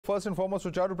First and foremost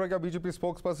to Charu Pragya, BJP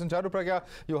spokesperson. Charu Pragya,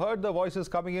 you heard the voices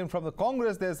coming in from the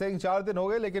Congress. They're saying 4 दिन हो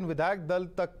गए लेकिन विधायक दल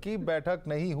तक की बैठक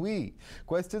नहीं हुई.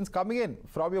 Questions coming in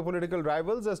from your political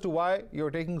rivals as to why you're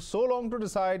taking so long to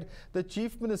decide the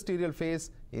chief ministerial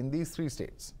phase in these 3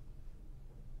 states.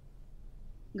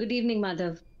 Good evening,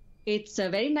 Madhav. It's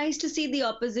very nice to see the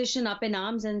opposition up in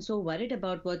arms and so worried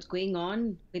about what's going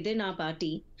on within our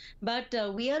party. But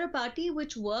we are a party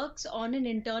which works on an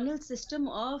internal system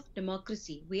of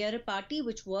democracy. We are a party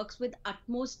which works with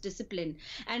utmost discipline.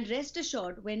 And rest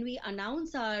assured, when we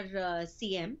announce our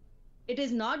CM, it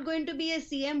is not going to be a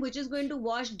CM which is going to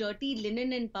wash dirty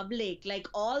linen in public like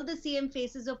all the CM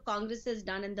faces of Congress has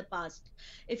done in the past.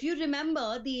 If you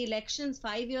remember the elections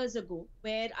 5 years ago,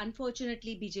 where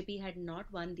unfortunately BJP had not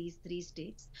won these 3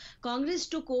 states, Congress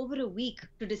took over a week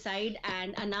to decide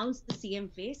and announce the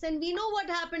CM face, and we know what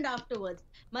happened afterwards.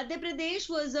 Madhya Pradesh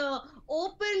was an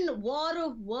open war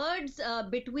of words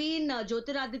between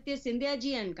Jyotiraditya Scindia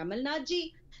ji and Kamal Nath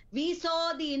ji. We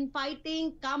saw the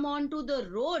infighting come onto the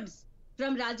roads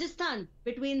from Rajasthan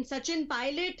between Sachin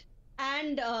Pilot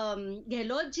and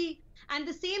Gehlot ji, and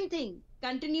the same thing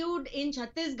continued in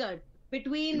Chhattisgarh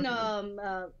between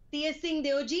T.S. Singh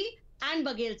Deo ji and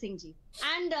Baghel Singh ji.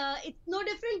 And it's no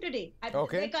different today.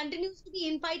 Okay. There continues to be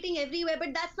infighting everywhere,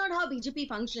 but that's not how BJP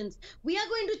functions. We are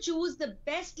going to choose the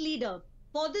best leader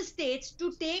for the states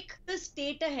to take the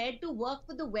state ahead, to work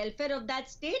for the welfare of that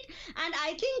state. And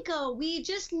I think we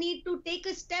just need to take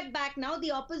a step back now.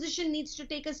 The opposition needs to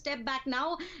take a step back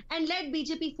now and let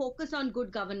BJP focus on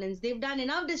good governance. They've done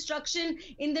enough destruction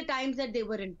in the times that they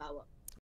were in power.